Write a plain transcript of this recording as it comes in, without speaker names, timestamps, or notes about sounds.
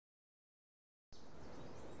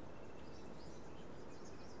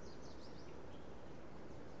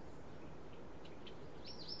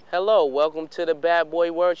Hello, welcome to the Bad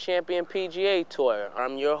Boy World Champion PGA Tour.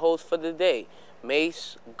 I'm your host for the day,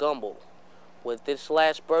 Mace Gumble. With this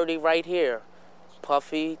last birdie right here,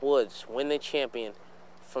 Puffy Woods win the champion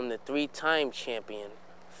from the three-time champion,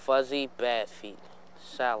 Fuzzy Bad Feet.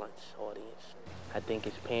 Silence, audience. I think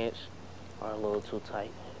his pants are a little too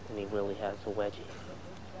tight, and he really has a wedgie.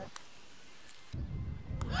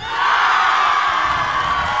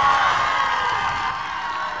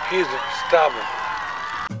 He's unstoppable.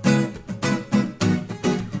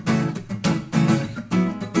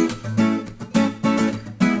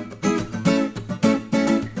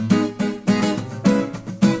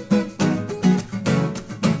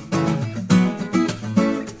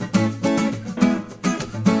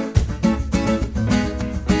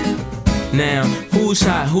 Now, who's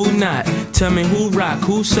hot, who not? Tell me who rock,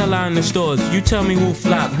 who sell out in the stores. You tell me who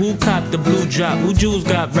flop, who cop the blue drop, who jewels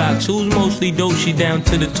got rocks, who's mostly dope, she down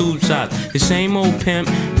to the tube socks. The same old pimp,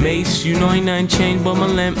 Mace, you know ain't nothing changed but my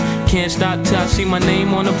limp. Can't stop till I see my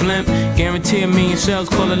name on the blimp. Guarantee a million sales,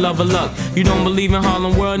 call it love or luck. You don't believe in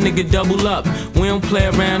Harlem World, nigga, double up. We don't play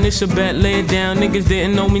around, it's a bet, lay it down. Niggas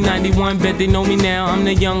didn't know me 91, bet they know me now. I'm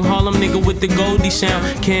the young Harlem nigga with the Goldie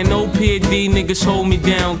sound. Can't no PhD, niggas hold me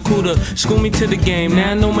down. Cooler, school me to the game,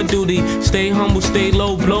 now I know my duty. Stay humble, stay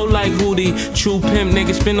low, blow like Woody. True pimp,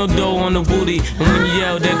 nigga, spin no dough on the booty. And when you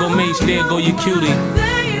yell, there go Mace, there go your cutie.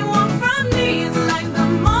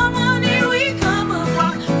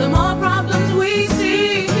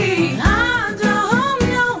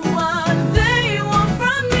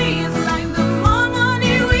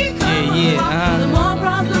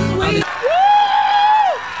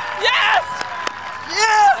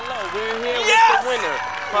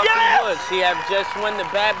 He have just won the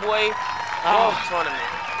Bad Boy Golf Tournament.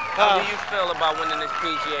 How do you feel about winning this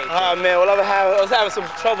PGA? Man, well, I was having some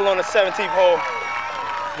trouble on the 17th hole,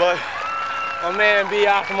 but my man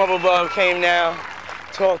B.I. from up above came down,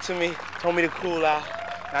 talked to me, told me to cool out,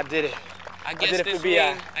 and I did it. I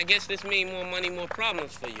guess this means more money, more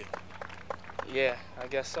problems for you. Yeah, I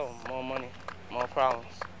guess so. More money, more problems.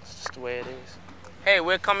 It's just the way it is. Hey,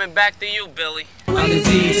 we're coming back to you, Billy. I'm the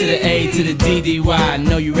D to the A to the DDY. I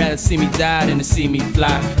know you rather see me die than to see me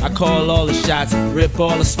fly. I call all the shots, rip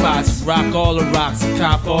all the spots, rock all the rocks,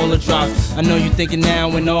 cop all the drops. I know you thinking now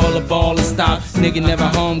when all the ball is stopped. Nigga never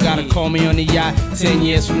home, gotta call me on the yacht. 10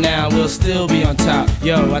 years from now, we'll still be on top.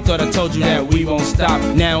 Yo, I thought I told you that we won't stop.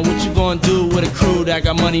 Now what you gonna do with a crew that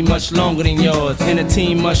got money much longer than yours, and a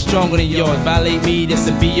team much stronger than yours? Violate me, this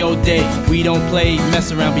a BO day. We don't play,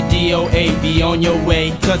 mess around, be DOA, be on your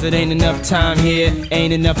way. Cause it ain't enough time here,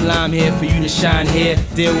 ain't enough lime here for you to shine here.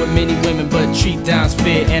 Deal with many women but treat down's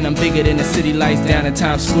fair. And I'm bigger than the city lights down in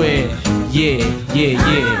Times Square. Yeah,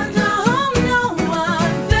 yeah, yeah.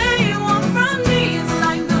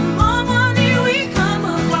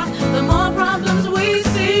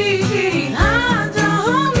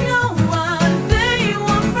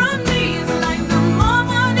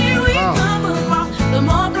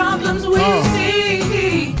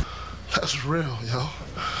 That's real, yo.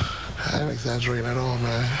 I ain't exaggerating at all,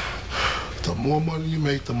 man. The more money you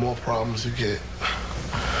make, the more problems you get.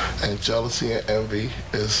 And jealousy and envy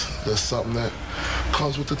is just something that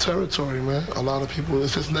comes with the territory, man. A lot of people,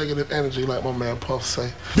 it's just negative energy, like my man Puff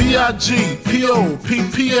say. B.I.G,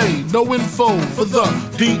 P.O.P.P.A, no info for the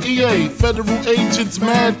DEA. Federal agents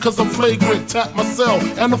mad cause I'm flagrant. Tap my cell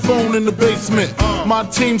and the phone in the basement. My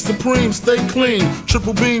team supreme, stay clean.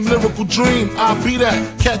 Triple beam, lyrical dream. I be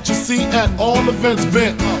that. Catch a seat at all events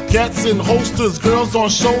bent. Gats in holsters, girls on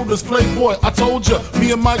shoulders. Playboy, I told ya,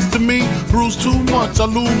 me and Mike's to me. Bruise too much, I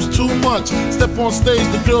lose too much. Step on stage,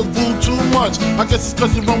 the girls boo too much. I guess it's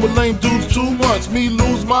cause you run with lame dudes too much. Me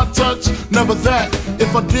lose my touch, never that.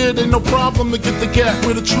 If I did, ain't no problem to get the gap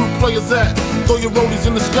where the true players at. Throw your rollies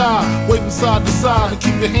in the sky, wave from side to side, and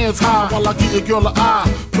keep your hands high while I give your girl an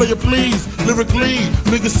eye. Player please, lyrically,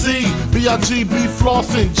 nigga C, B.I.G. be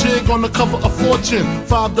flossing, jig on the cover of Fortune,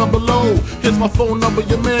 500. Here's my phone number,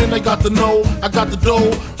 your man, they got the know, I got the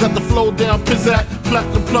dough, got the flow down, pizzazz,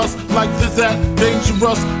 platinum plus, like Zizak,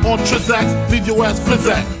 dangerous on Trizac, leave your ass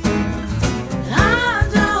flizzak.